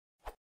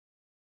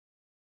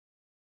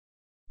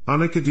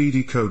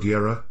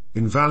UnicodeDecodeError,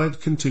 invalid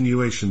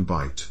continuation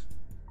byte.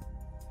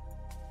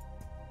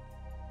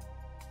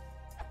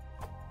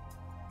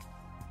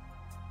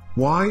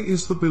 Why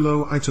is the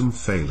below item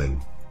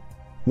failing?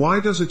 Why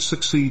does it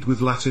succeed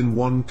with Latin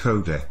 1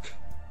 codec?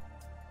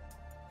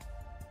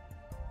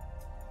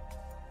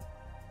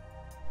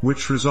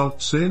 Which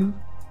results in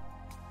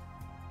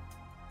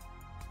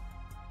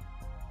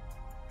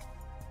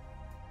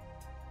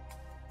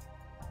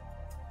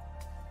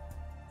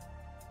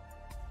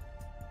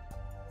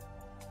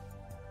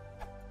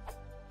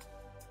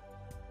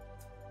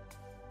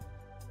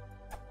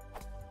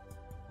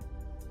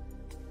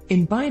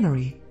in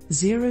binary,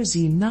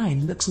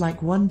 0Z9 looks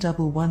like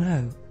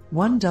 1110,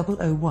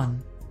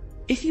 1001.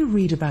 If you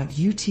read about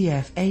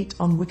UTF-8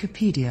 on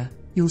Wikipedia,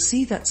 you'll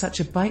see that such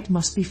a byte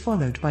must be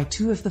followed by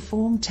 2 of the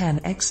form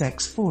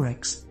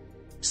 10xx4x.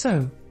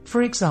 So,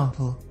 for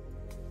example.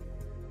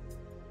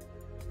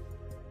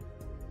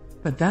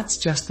 But that's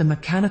just the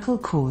mechanical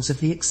cause of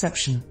the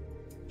exception.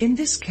 In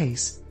this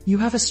case, you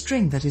have a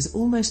string that is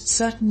almost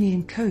certainly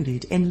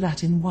encoded in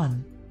Latin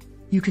 1.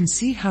 You can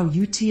see how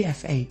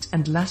UTF-8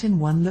 and Latin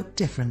 1 look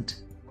different.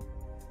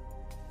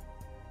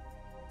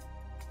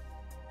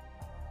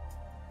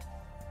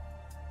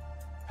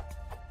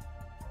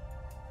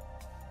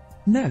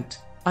 Note,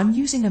 I'm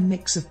using a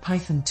mix of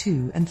Python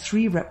 2 and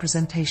 3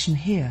 representation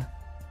here.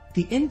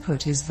 The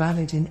input is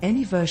valid in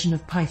any version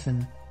of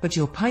Python, but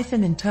your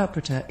Python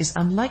interpreter is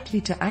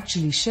unlikely to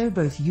actually show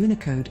both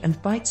Unicode and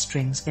byte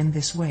strings in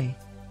this way.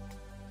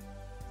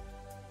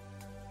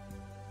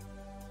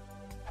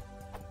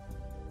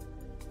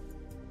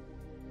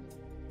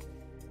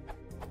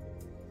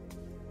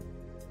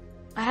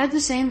 I had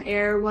the same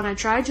error when I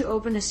tried to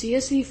open a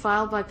CSV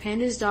file by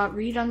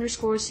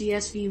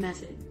pandas.read_CSV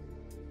method.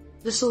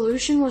 The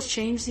solution was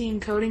change the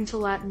encoding to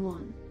Latin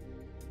 1.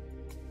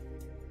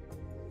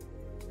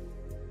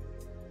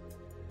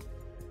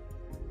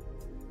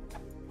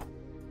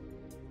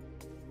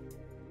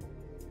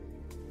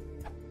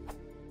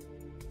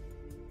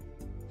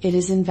 It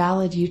is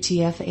invalid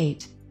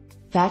UTF-8.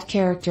 That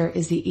character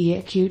is the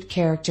EACUTE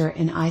character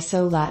in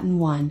ISO Latin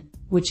 1,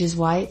 which is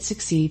why it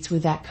succeeds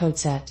with that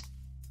codeset.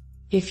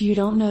 If you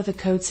don't know the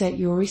codeset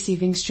you're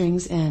receiving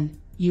strings in,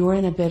 you're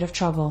in a bit of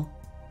trouble.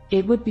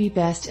 It would be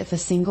best if a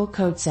single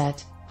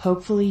codeset,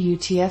 hopefully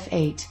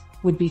UTF-8,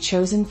 would be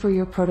chosen for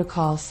your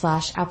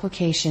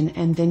protocol/application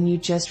and then you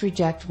just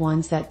reject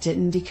ones that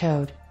didn't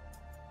decode.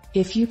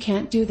 If you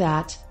can't do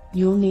that,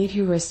 you'll need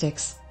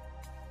heuristics.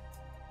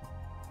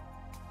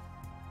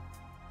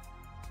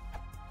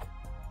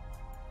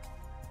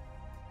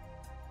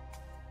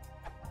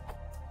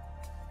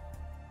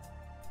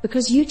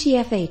 Because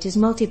UTF-8 is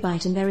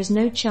multibyte and there is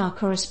no char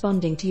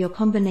corresponding to your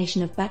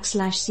combination of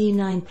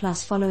 \C9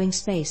 plus following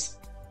space.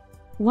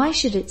 Why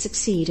should it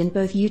succeed in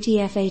both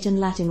UTF-8 and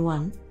Latin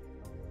 1?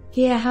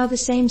 Hear how the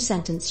same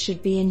sentence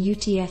should be in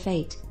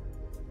UTF-8.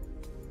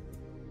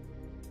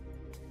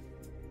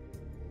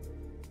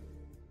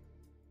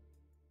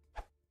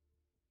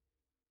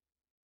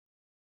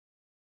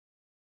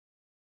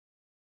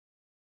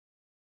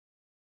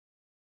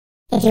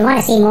 If you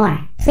want to see more,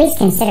 please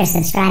consider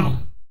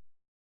subscribing.